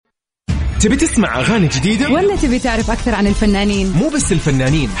تبي تسمع أغاني جديدة ولا تبي تعرف أكثر عن الفنانين؟ مو بس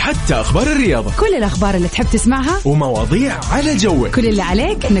الفنانين، حتى أخبار الرياضة، كل الأخبار اللي تحب تسمعها ومواضيع على جوك. كل اللي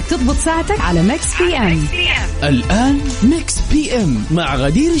عليك إنك تضبط ساعتك على ميكس بي ام. الآن ميكس بي ام مع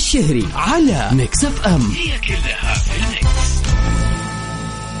غدير الشهري على ميكس اف ام. هي كلها في الميكس.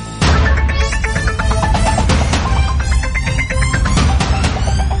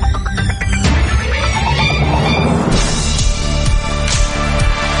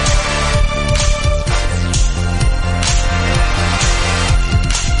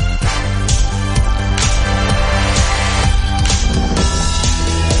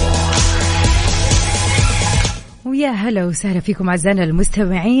 يا هلا وسهلا فيكم أعزائنا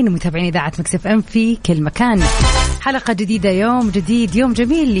المستمعين ومتابعين إذاعة ميكس اف ام في كل مكان. حلقة جديدة، يوم جديد، يوم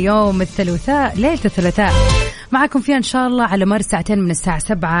جميل، يوم الثلاثاء، ليلة الثلاثاء، معكم فيها إن شاء الله على مر ساعتين من الساعة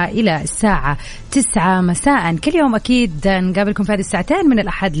 7 إلى الساعة 9 مساء كل يوم. أكيد نقابلكم في هذه الساعتين من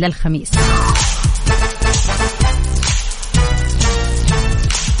الأحد للخميس.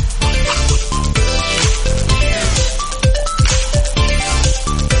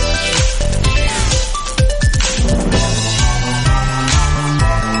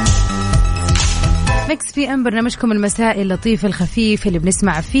 ميكس بي ام برنامجكم المسائي اللطيف الخفيف اللي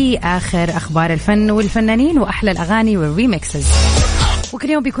بنسمع فيه آخر أخبار الفن والفنانين وأحلى الأغاني والريميكسز. وكل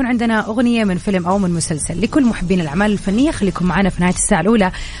يوم بيكون عندنا أغنية من فيلم أو من مسلسل. لكل محبين الأعمال الفنية خليكم معنا في نهاية الساعة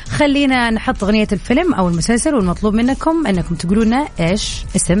الأولى. خلينا نحط أغنية الفيلم أو المسلسل، والمطلوب منكم أنكم تقولوا لنا إيش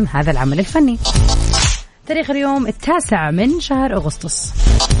اسم هذا العمل الفني. تاريخ اليوم 9 من شهر أغسطس،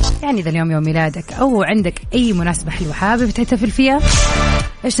 يعني إذا اليوم يوم ميلادك أو عندك أي مناسبة حلوة حابب تحتفل فيها،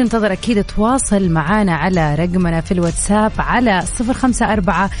 إيش تنتظر؟ أكيد تواصل معنا على رقمنا في الواتساب على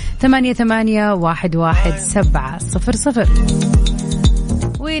 0548811700.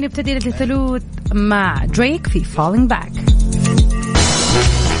 ونبتدي الثلوث مع دريك في Falling Back.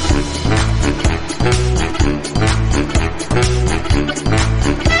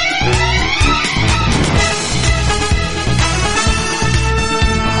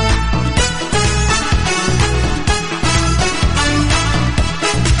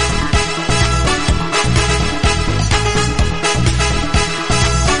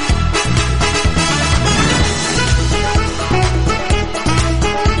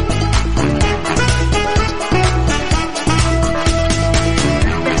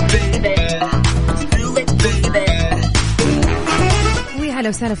 أهلا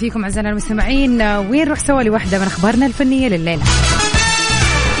وسهلا فيكم أعزائنا المستمعين. وين نروح سوا لوحدة من أخبارنا الفنية لليلة.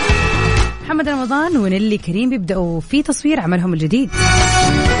 محمد رمضان ونيلي كريم بيبدأوا في تصوير عملهم الجديد.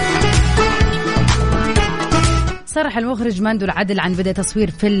 صرح المخرج ماندو العدل عن بدء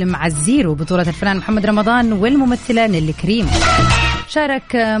تصوير فيلم عزيرو بطولة الفنان محمد رمضان والممثلة نيلي كريم.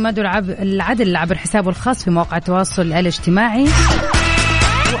 شارك ماندو العدل عبر حسابه الخاص في مواقع التواصل الاجتماعي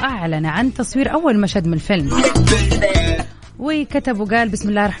وأعلن عن تصوير أول مشهد من الفيلم، وكتب وقال: بسم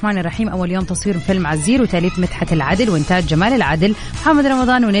الله الرحمن الرحيم، أول يوم تصوير فيلم عزير وتأليف مدحت العدل وإنتاج جمال العدل، محمد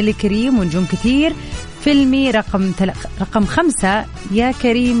رمضان ونيلي كريم ونجوم كتير. فيلمي رقم 5 يا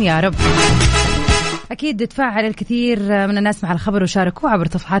كريم يا رب. أكيد تفاعل الكثير من الناس مع الخبر وشاركوا عبر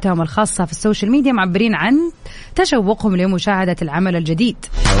صفحاتهم الخاصة في السوشيال ميديا معبرين عن تشوقهم لمشاهدة العمل الجديد.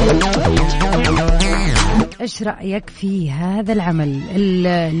 إيش رأيك في هذا العمل؟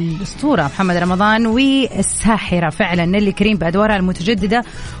 الأسطورة محمد رمضان والساحرة فعلا نيلي كريم بأدوارها المتجددة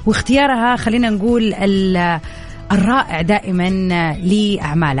واختيارها خلينا نقول الرائع دائما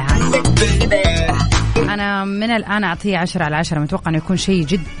لأعمالها. أنا من الآن أعطيه 10/10، متوقع أنه يكون شيء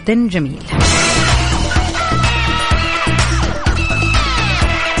جدا جميل.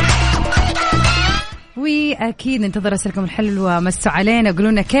 وأكيد ننتظر رسالكم الحلوة، مسوا علينا،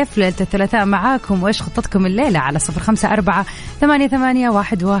 قولوا لنا كيف ليلة الثلاثاء معاكم وإيش خطتكم الليلة على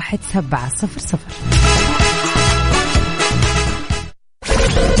 0548811700.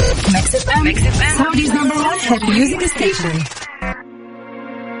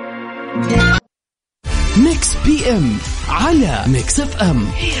 ميكس بي ام على ميكس اف ام،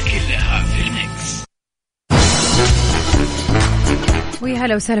 هي كلها في الميكس. ويا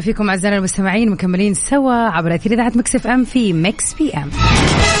هلا وسهلا فيكم أعزائنا المستمعين، مكملين سوا عبر أثير إذاعة ميكس اف ام في ميكس بي ام.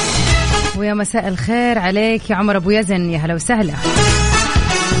 ويا مساء الخير عليك يا عمر أبو يزن، يا هلا وسهلا.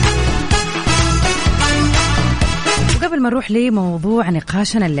 وقبل ما نروح لموضوع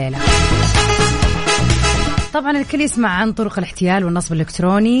نقاشنا الليلة، طبعا الكل يسمع عن طرق الاحتيال والنصب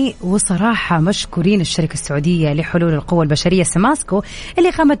الإلكتروني، وصراحة مشكورين الشركة السعودية لحلول القوى البشرية سماسكو اللي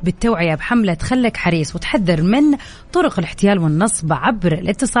قامت بالتوعية بحملة خلك حريص وتحذر من طرق الاحتيال والنصب عبر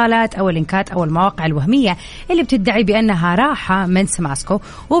الاتصالات أو اللينكات أو المواقع الوهمية اللي بتدعي بأنها راحة من سماسكو،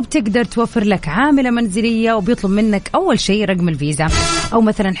 وبتقدر توفر لك عاملة منزلية وبيطلب منك أول شيء رقم الفيزا أو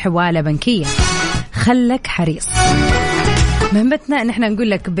مثلا حوالة بنكية. خلك حريص. مهمتنا ان احنا نقول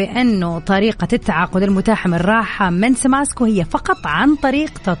لك بانه طريقة التعاقد المتاحة من راحة من سماسكو هي فقط عن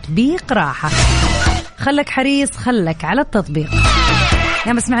طريق تطبيق راحة. خلك حريص، خلك على التطبيق.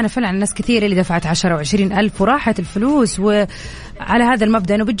 يعني سمعنا فعلا عن ناس كثير اللي دفعت 10 و20 ألف وراحت الفلوس، وعلى هذا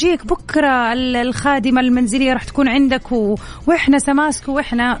المبدأ انه بتجيك بكرة الخادمة المنزلية راح تكون عندك واحنا سماسكو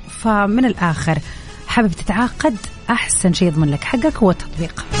واحنا. فمن الآخر حابب تتعاقد، احسن شيء يضمن لك حقك هو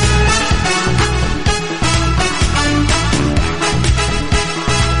التطبيق.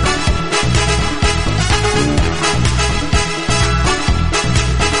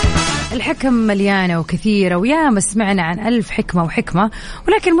 الحكم مليانة وكثيرة، وياما سمعنا عن 1000 حكمة وحكمة،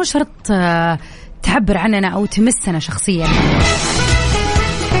 ولكن مش شرط تعبر عننا أو تمسنا شخصيا.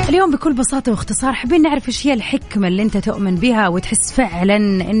 اليوم بكل بساطة واختصار حابين نعرف إيش هي الحكمة اللي أنت تؤمن بها وتحس فعلا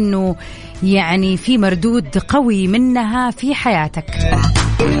إنه يعني في مردود قوي منها في حياتك.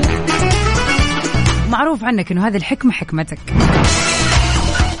 معروف عنك إنه هذه الحكمة حكمتك.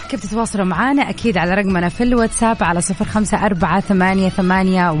 كيف تتواصلوا معنا؟ أكيد على رقمنا في الواتساب على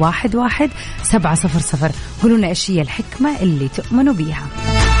 0548811700. قولوا لنا إيش هي الحكمة اللي تؤمنوا بيها.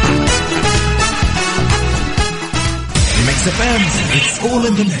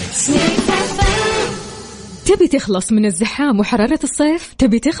 تبي تخلص من الزحام وحرارة الصيف؟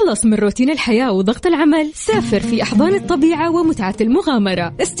 تبي تخلص من روتين الحياة وضغط العمل؟ سافر في أحضان الطبيعة ومتعة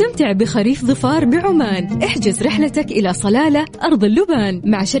المغامرة. استمتع بخريف ظفار بعمان. احجز رحلتك إلى صلالة أرض اللبان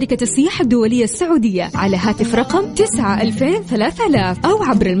مع شركة السياحة الدولية السعودية على هاتف رقم 92000 أو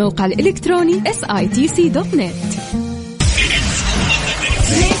عبر الموقع الإلكتروني sitc.net.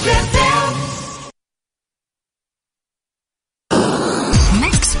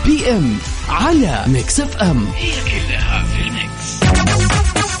 ميكس بي ام على ميكس اف ام، هي كلها في الميكس.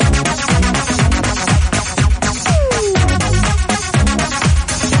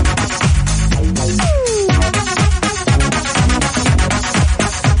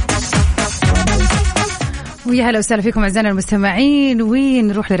 ويا هلا وسهلا فيكم أعزائنا المستمعين، وين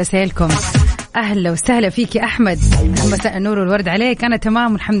نروح لرسائلكم. أهلا وسهلا فيك يا أحمد، مساء النور والورد عليك. أنا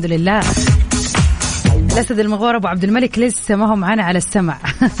تمام والحمد لله. الأسد المغور أبو عبد الملك لسه ما هو معنا على السمع.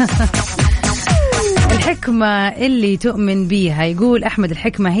 الحكمة اللي تؤمن بيها، يقول أحمد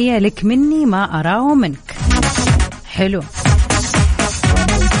الحكمة هي لك مني ما أراه منك. حلو.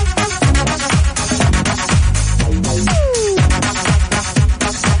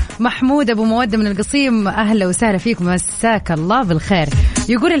 محمود أبو مودة من القصيم، أهلا وسهلا فيكم، مساك الله بالخير.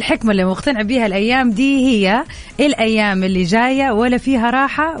 يقول الحكمة اللي مقتنع بيها الأيام دي هي الأيام اللي جاية ولا فيها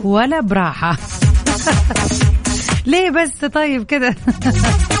راحة ولا براحة. ليه بس طيب كده؟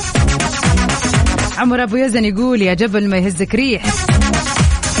 عمر أبو يزن يقول يا جبل ما يهزك ريح،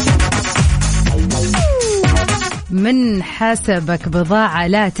 من حسبك بضاعة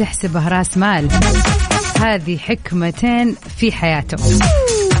لا تحسبه راس مال. هذه حكمتين في حياته.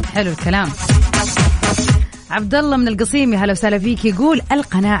 حلو الكلام. عبد الله من القصيم، يا هلا وسهلا فيك، يقول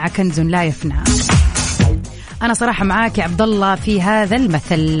القناعة كنز لا يفنى. أنا صراحة معاك يا عبد الله في هذا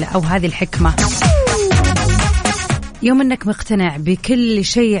المثل أو هذه الحكمة. يوم أنك مقتنع بكل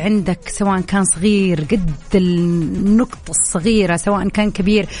شيء عندك، سواء كان صغير قد النقطة الصغيرة، سواء كان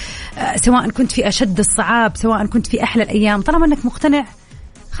كبير، سواء كنت في أشد الصعاب، سواء كنت في أحلى الأيام، طالما أنك مقتنع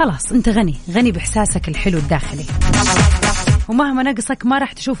خلاص أنت غني بإحساسك الحلو الداخلي، ومهما نقصك ما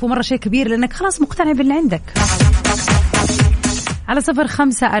راح تشوفه مرة شيء كبير لأنك خلاص مقتنع باللي عندك. على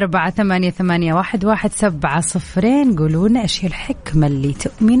 0548811700 قولونا إيش هي الحكمة اللي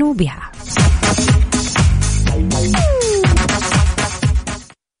تؤمنوا بها.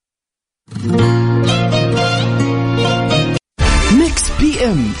 ميكس بي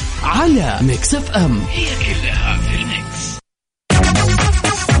ام على ميكس اف ام، هي كلها في الميكس.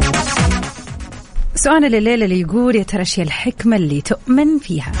 سؤال الليلة اللي يقول يا ترى إيش هي الحكمة اللي تؤمن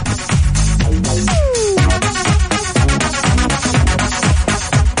فيها.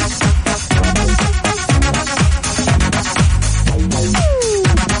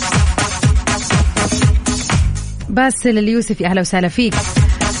 باسل اليوسفي، أهلا وسهلا فيك،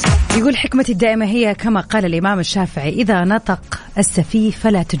 يقول حكمتي الدائمة هي كما قال الإمام الشافعي إذا نطق السفيه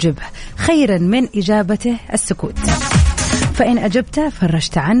فلا تجبه، خيرا من إجابته السكوت، فإن أجبته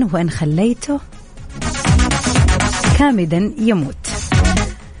فرجت عنه وإن خليته كامدا يموت.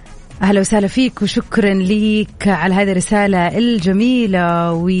 أهلا وسهلا فيك وشكرا ليك على هذه الرسالة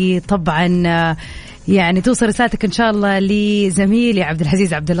الجميلة. وطبعا يعني توصل رسالتك إن شاء الله لزميلي عبد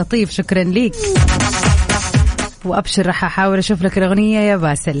العزيز عبد اللطيف. شكرا ليك وأبشر راح أحاول أشوف لك الأغنية يا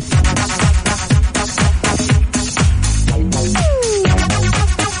باسل.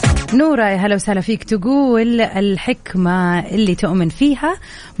 نورا يا هلا وسهلا فيك، تقول الحكمة اللي تؤمن فيها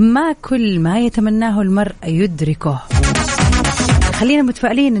ما كل ما يتمناه المرء يدركه. خلينا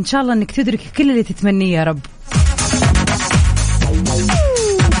متفائلين إن شاء الله أنك تدرك كل اللي تتمنيه يا رب.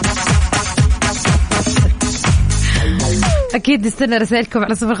 أكيد نستنى رسائلكم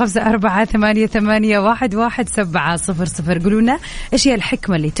على 0548811700. قولوا لنا إيش هي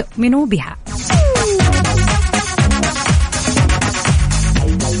الحكمة اللي تؤمنوا بها.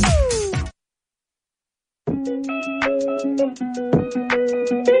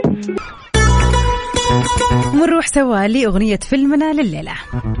 ونروح سوا لأغنية فيلمنا لليلة.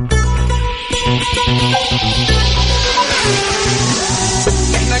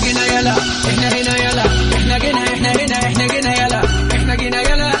 احنا جينا يلا احنا هنا يلا احنا جينا احنا هنا احنا جينا يلا احنا جينا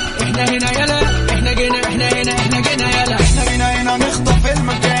يلا احنا هنا يلا احنا جينا احنا هنا احنا جينا يلا احنا جينا هنا نخطف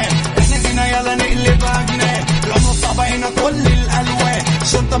المكان احنا جينا يلا نقلب اجنان العمر صعبة هنا كل الالوان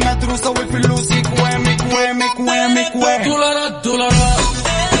شنطة مدروسة والفلوس كوامي كوامي كوامي كوامي دولارات دولارات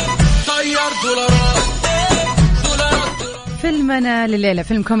طيار دولارات. فيلمنا لليلة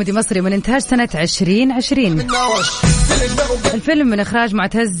فيلم كوميدي مصري من إنتاج سنة 2020. الفيلم من إخراج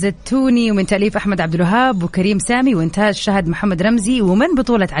معتز التوني ومن تأليف أحمد عبد الوهاب وكريم سامي وإنتاج شهد محمد رمزي ومن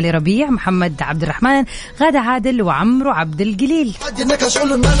بطولة علي ربيع محمد عبد الرحمن غادة عادل وعمرو عبد الجليل.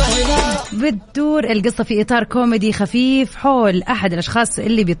 بتدور القصة في إطار كوميدي خفيف حول أحد الأشخاص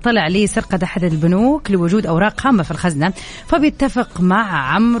اللي بيطلع لسرقة أحد البنوك لوجود أوراق هامة في الخزنة، فبيتفق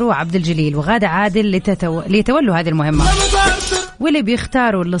مع عمرو عبد الجليل وغادة عادل ليتولوا هذه المهمة، واللي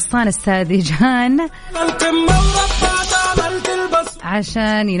بيختاروا اللصان الساذجان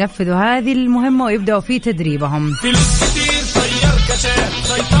عشان ينفذوا هذه المهمة ويبدأوا في تدريبهم،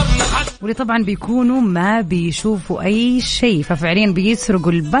 واللي طبعا بيكونوا ما بيشوفوا أي شيء، ففعليا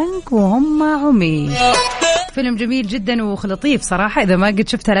بيسرقوا البنك وهم عمي. فيلم جميل جدا ولطيف صراحة، إذا ما قد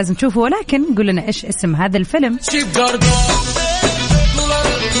شفتها لازم تشوفه، ولكن قول لنا إيش اسم هذا الفيلم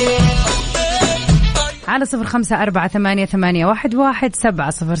على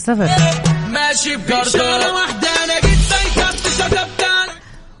 0548811700. ماشي بقردة واحدة أنا جيت سيكت.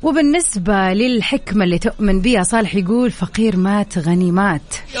 وبالنسبة للحكمة اللي تؤمن بها صالح يقول فقير مات غني مات،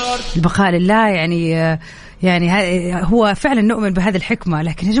 البقاء لله. يعني هو فعلا نؤمن بهذه الحكمة،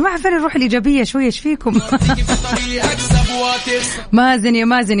 لكن يا جماعة فعلا الروح الإيجابية شوية ايش فيكم. مازن يا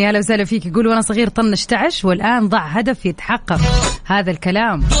مازن يا هلا وسهلا فيك، يقول وانا صغير طنش تعش والآن ضع هدف يتحقق. هذا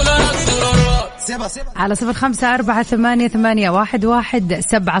الكلام على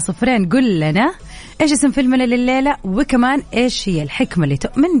 0548811700. قل لنا ايش اسم فيلمنا لليلة، وكمان ايش هي الحكمة اللي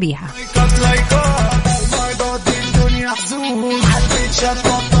تؤمن بها.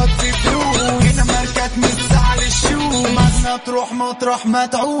 تروح مطرح ما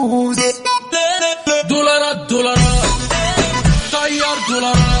تعوز دولارات دولارات طيار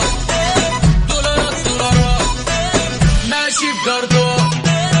دولارات دولارات دولارات ماشي بقردة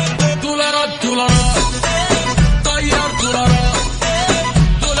دولارات دولارات طيار دولارات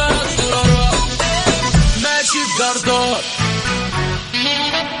دولارات دولارات ماشي بقردة.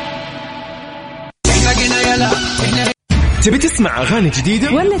 احنا جينا يلا احنا. تبي تسمع أغاني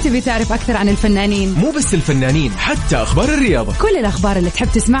جديدة ولا تبي تعرف أكثر عن الفنانين؟ مو بس الفنانين، حتى أخبار الرياضة، كل الأخبار اللي تحب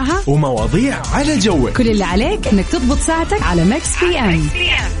تسمعها ومواضيع على الجو. كل اللي عليك إنك تضبط ساعتك على ميكس بي ام.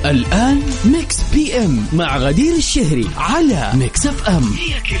 الآن ميكس بي ام مع غدير الشهري على ميكس اف ام.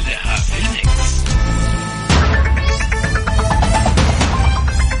 هي كلها في الميكس.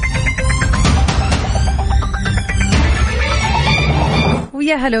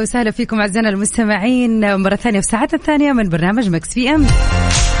 ويا هلا وسهلا فيكم أعزائنا المستمعين مرة ثانية في ساعتنا الثانية من برنامج مكس بي ام.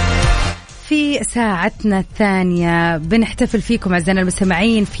 في ساعتنا الثانية بنحتفل فيكم أعزائنا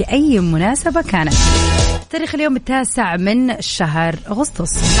المستمعين في أي مناسبة كانت. تاريخ اليوم 9 من شهر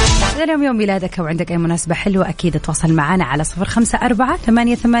أغسطس. إذا اليوم يوم ميلادك أو عندك أي مناسبة حلوة أكيد تواصل معنا على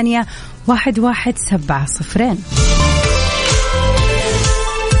 0548811700.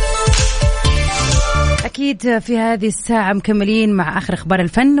 أكيد في هذه الساعة مكملين مع آخر أخبار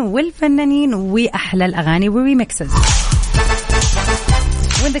الفن والفنانين وأحلى الأغاني والريمكسز.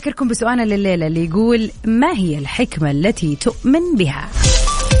 ونذكركم بسؤالنا لليلة اللي يقول ما هي الحكمة التي تؤمن بها؟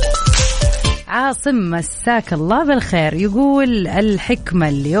 عاصم مساك الله بالخير يقول الحكمة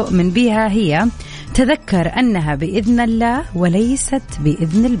اللي يؤمن بها هي تذكر أنها بإذن الله وليست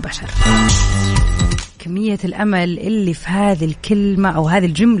بإذن البشر. كمية الأمل اللي في هذه الكلمة أو هذه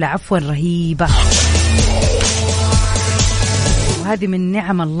الجملة عفوا رهيبة، وهذه من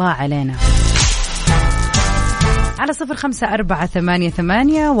نعم الله علينا. على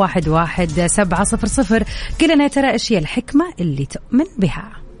 0548811700 قلنا ترى إيش هي الحكمة اللي تؤمن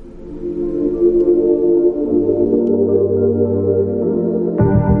بها.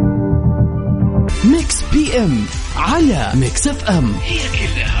 ميكس بي ام على ميكس اف ام، هي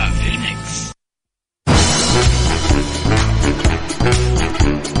كلها في الميكس.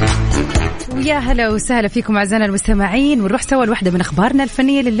 ويا هلا وسهلا فيكم أعزائنا المستمعين، ونروح سوا لوحدة من أخبارنا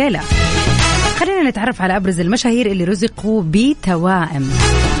الفنية لليلة. خلينا نتعرف على أبرز المشاهير اللي رزقوا بتوائم.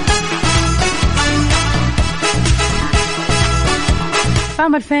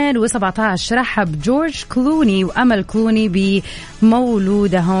 عام 2017 رحب جورج كلوني وأمل كلوني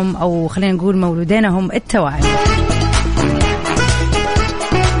بمولودهم، أو خلينا نقول مولودينهم التوائم.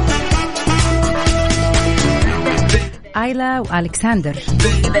 آيلا وألكسندر.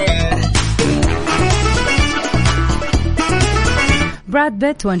 براد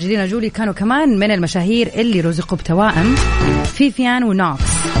بيت وأنجلينا جولي كانوا كمان من المشاهير اللي رزقوا بتوائم. فيفيان ونوكس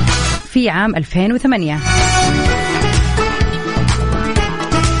في عام 2008.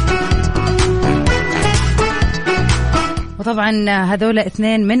 وطبعا هذول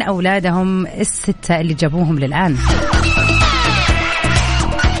اثنين من أولادهم الستة اللي جابوهم للآن.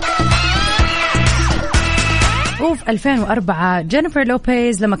 وفي 2004 جينيفر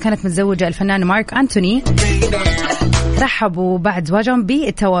لوبيز لما كانت متزوجة الفنان مارك أنتوني رحبوا بعد زواجهم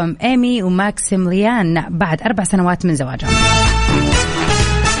بالتوأم إيمي وماكسيميليان بعد 4 سنوات من زواجهم.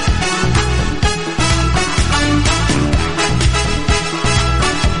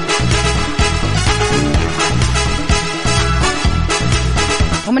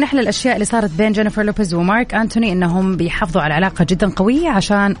 ومن أحلى الأشياء اللي صارت بين جينيفر لوبيز ومارك أنتوني إنهم بيحافظوا على علاقة جدا قوية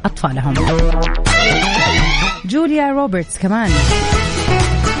عشان أطفالهم. جوليا روبرتس كمان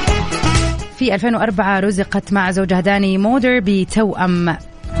في 2004 رزقت مع زوجها داني مودر بتوأم.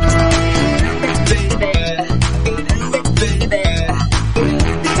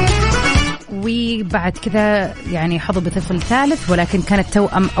 وبعد كذا يعني حظوا بطفل ثالث، ولكن كانت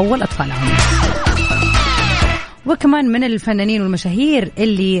توأم أول أطفالهم. وكمان من الفنانين والمشاهير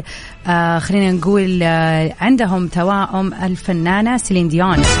اللي خلينا نقول عندهم توائم الفنانة سيلين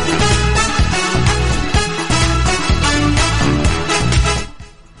ديون.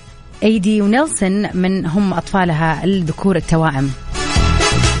 ايدي ونيلسون من هم أطفالها الذكور التوائم.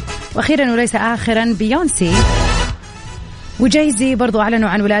 وأخيرا وليس آخرا بيونسي وجايزي برضو أعلنوا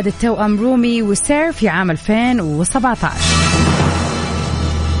عن ولادة توأم رومي وسير في عام 2017.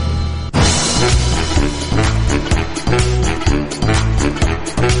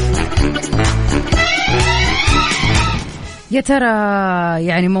 يا ترى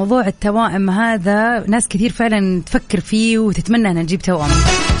يعني موضوع التوائم هذا ناس كثير فعلا تفكر فيه وتتمنى أن نجيب توأم.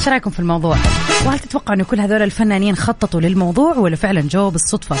 ايش رايكم في الموضوع؟ وهل تتوقع أن كل هذول الفنانين خططوا للموضوع ولا فعلا جو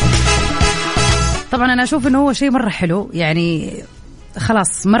بالصدفة؟ طبعا أنا أشوف أنه هو شيء مرة حلو، يعني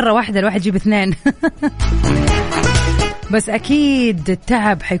خلاص مرة واحدة الواحد يجيب 2 بس أكيد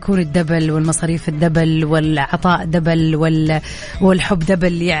التعب حيكون الدبل والمصاريف الدبل والعطاء دبل والحب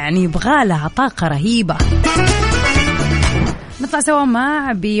دبل، يعني يبغالها طاقة رهيبة. نطلع سوا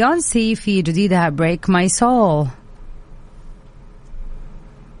مع بيونسي في جديدها Break My Soul.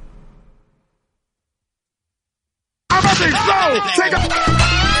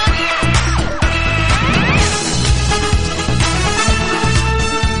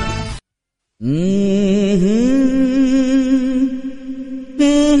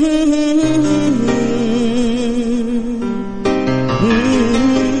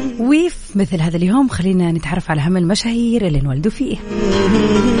 وفي مثل هذا اليوم خلينا نتعرف على هم المشاهير اللي انولدوا فيه.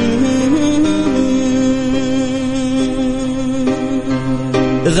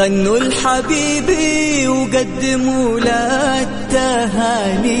 غنوا الحبيبي وقدموا له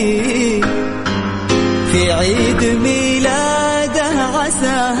التهاني في عيد ميلاده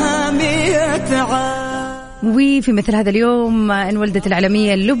عساها 100 عام. وفي مثل هذا اليوم انولدت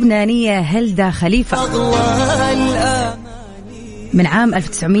العالمية اللبنانية هلدا خليفة من عام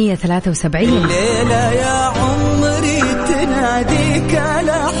 1973. ليلة يا عمري تناديك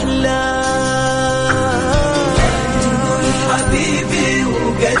الأحلام حبيبي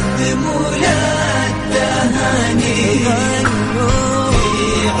وقدموا له التهاني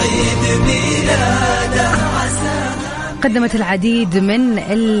في عيد ميلاده. قدمت العديد من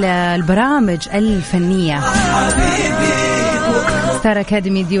البرامج الفنية ستار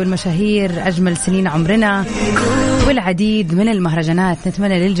أكاديمي دي والمشاهير أجمل سنين عمرنا والعديد من المهرجانات.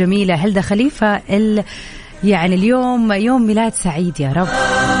 نتمنى للجميلة هلدا خليفة يعني اليوم يوم ميلاد سعيد يا رب.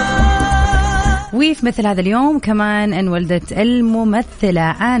 وفي مثل هذا اليوم كمان انولدت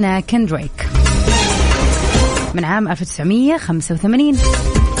الممثلة أنا كندريك من عام 1985،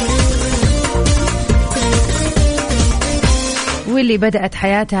 واللي بدأت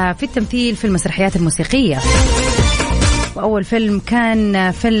حياتها في التمثيل في المسرحيات الموسيقية. وأول فيلم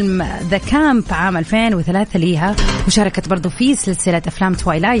كان فيلم ذا كامب عام 2003 ليها، وشاركت برضو في سلسلة أفلام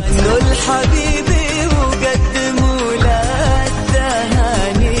توايلايت.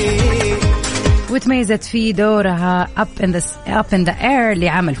 وتميزت في دورها Up in the Air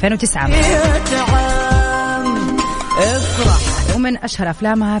لعام 2009. ومن أشهر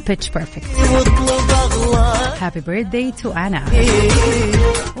أفلامها Pitch Perfect، Happy Birthday to Anna.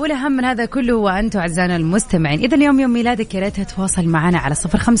 والأهم من هذا كله وأنتم أعزائنا المستمعين، إذا اليوم يوم ميلادك يا ريت تتواصل معنا على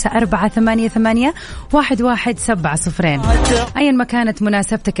 0548811700 أيا ما كانت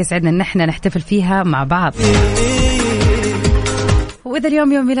مناسبتك، يسعدنا إن احنا نحتفل فيها مع بعض. وإذا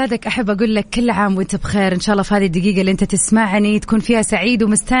اليوم يوم ميلادك أحب أقول لك كل عام وأنت بخير، إن شاء الله في هذه الدقيقة اللي أنت تسمعني تكون فيها سعيد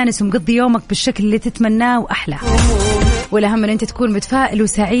ومستانس ومقضي يومك بالشكل اللي تتمناه وأحلى. والأهم أن أنت تكون متفائل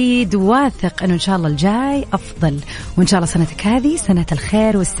وسعيد وواثق أنه إن شاء الله الجاي أفضل، وإن شاء الله سنتك هذه سنة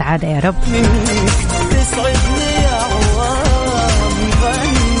الخير والسعادة يا رب.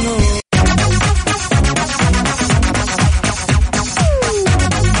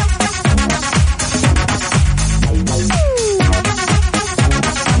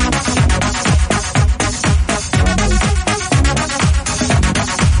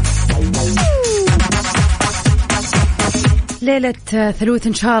 ليلة ثلوث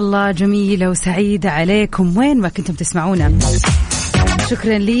إن شاء الله جميلة وسعيدة عليكم وين ما كنتم تسمعونا.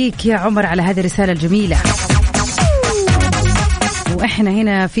 شكرا ليك يا عمر على هذه الرسالة الجميلة. وإحنا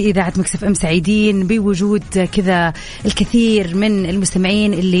هنا في إذاعة مكس اف ام سعيدين بوجود كذا الكثير من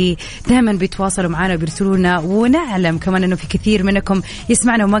المستمعين اللي دائما بيتواصلوا معنا وبيرسلونا، ونعلم كمان أنه في كثير منكم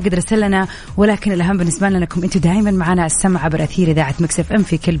يسمعنا وما قدر يرسلنا، ولكن الأهم بالنسبة لنا أنكم أنتم دائما معنا السمع عبر أثير إذاعة مكس اف ام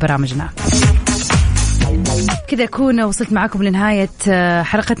في كل برامجنا. كذا أكون وصلت معكم لنهاية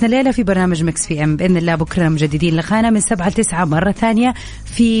حلقتنا الليلة في برنامج مكس في ام. بإذن الله بكرة مجددين لقانا من 7 ل 9 مرة ثانية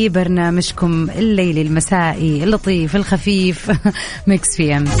في برنامجكم الليلي المسائي اللطيف الخفيف مكس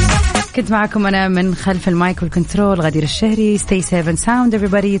في ام. كنت معكم أنا من خلف المايك والكنترول غدير الشهري. Stay safe and sound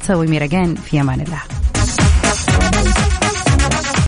everybody. تسوي ميراجان في أمان الله.